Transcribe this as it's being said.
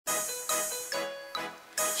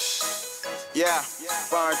Yeah,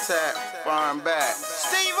 foreign tap, foreign back.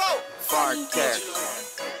 Stebo! Foreign cash.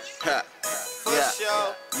 Ha. Yeah,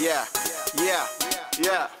 yeah, yeah,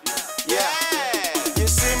 yeah, yeah. You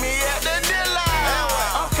see me at the dealer.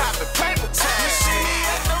 I'm copping paper tag. You see me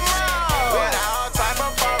at the mall with all type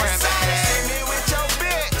of foreign bags. You see me with your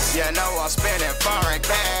bitch. You know I'm spending foreign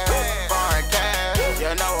cash. Foreign cash.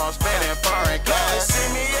 You know I'm spending foreign cash. You see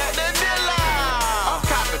me at the dealer. I'm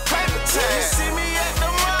copping paper tag. You see me at the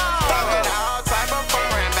mall with all type of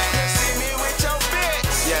foreign bags. You see me with your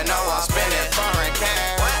bitch. You know I'm spending foreign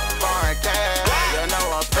cash. Foreign cash. You know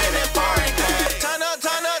I'm spending foreign cash. Turn up,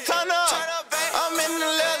 turn up, turn up. I'm in the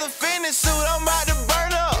leather fitness suit, I'm about to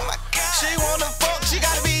burn up. She wanna fuck, she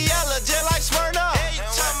gotta be yellow, just like Smyrna.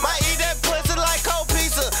 Might eat that pussy like cold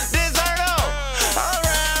pizza, dessert up. I'm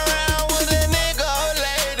round with a nigga, old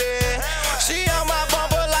lady. She on my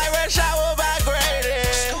bumper like red shower by Grady.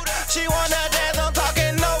 She wanna dance, I'm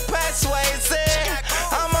talking no pathway.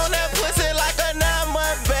 I'm on that pussy like a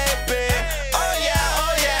 9-month baby. Oh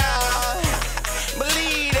yeah,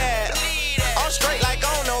 believe that. I'm straight like I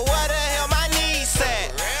don't know where the hell my knees at.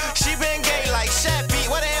 She been gay like Shappy,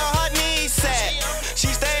 where the hell her knees at? She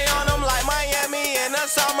stay on them like Miami in the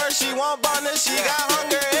summer. She want bonus, she got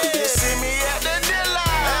hunger. You see me at the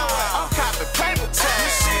dealer. I'm copping paper tag.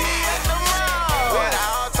 You see me at the mall with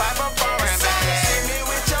all type of foreign bags. You see me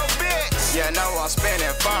with your bitch. You know I'm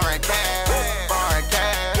spending foreign cash. Foreign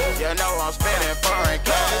cash. You know I'm spending foreign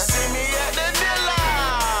cash. You see me at the dealer.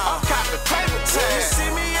 I'm copping paper tag. You see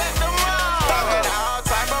me at the mall with all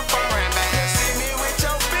type of foreign bags. You see me with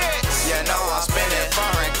your bitch. You know I'm spending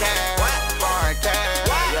foreign cash. Foreign cash.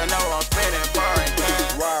 You know I'm spending foreign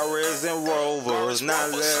cash. Warriors and Rovers,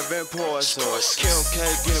 911 Porsches. Kim K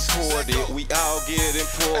get imported, we all get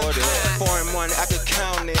imported. Foreign money, I can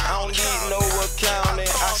count it, I don't need no accounting.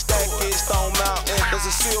 I stack it, Stone Mountain. There's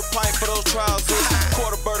a seal pint for those trousers,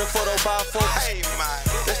 quarter burden for those bifocals.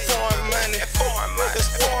 That's foreign money, that's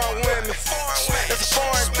foreign women, that's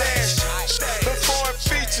foreign dash, the foreign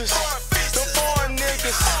features, the foreign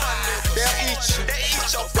niggas. They'll eat you,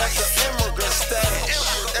 that's an immigrant status,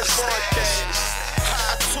 that's foreign cash.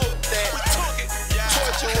 I took that,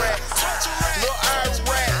 torture rat, little iron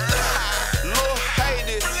rat, little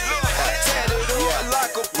hated, tatted up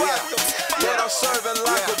like a pocket, but I'm serving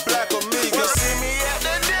like a black amiga. You see me at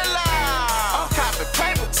the dealer. I'm copping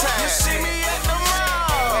paper tag. You see me at the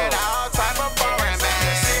mall with all type of foreign bags.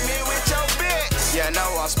 You see me with your bitch. You know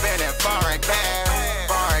I'm spending foreign cash.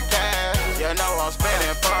 Foreign cash. You know I'm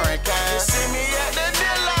spending foreign cash. You see me at the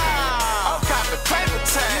dealer. I'm copping paper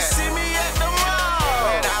tag. You see me at the mall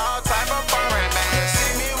with all type of foreign bags. You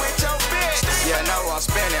see me with your bitch. You know I'm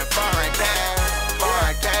spending foreign cash.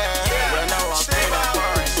 Foreign cash. You know I'm spending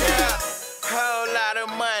foreign cash. Whole lot of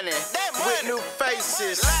money with new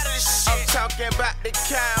faces. I'm talking about the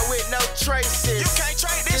kind with no traces. You can't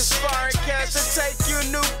trade this This shit. foreign cash to take you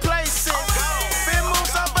new places. Been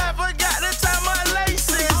moved so bad, forgot to tie my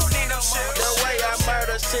laces. The way I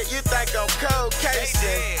murder shit, you think I'm cold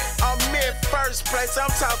casing. I'm in first place,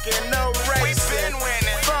 I'm talking no We racing. been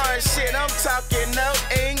winning. Foreign shit, I'm talking no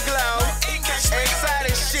Anglo.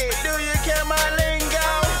 Exotic shit, do you care my lingo?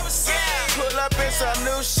 Pull up in some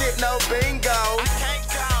new shit, no bingo.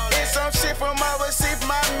 It's some shit from overseas,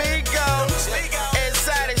 my amigos.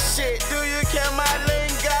 Exotic shit, do you care my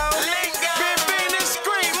lingo? Been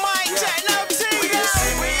discreet, mic check, no tingo. You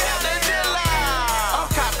see me at the dealer. I'm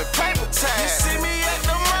copping paper tag. You see me at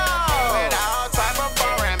the mall with all type of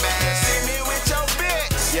foreign bags. You see me with your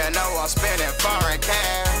bitch. You know I'm spending foreign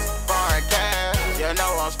cash. Foreign cash. You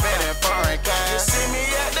know I'm spending foreign cash. You see me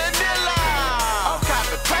at the dealer. I'm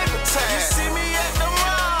copping paper tag. You see me at the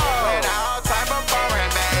mall with all type of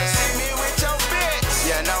foreign bags. You see me with your bitch.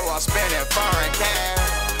 You know I'm spending foreign cash.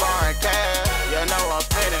 Foreign cash. You know I'm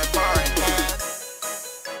spending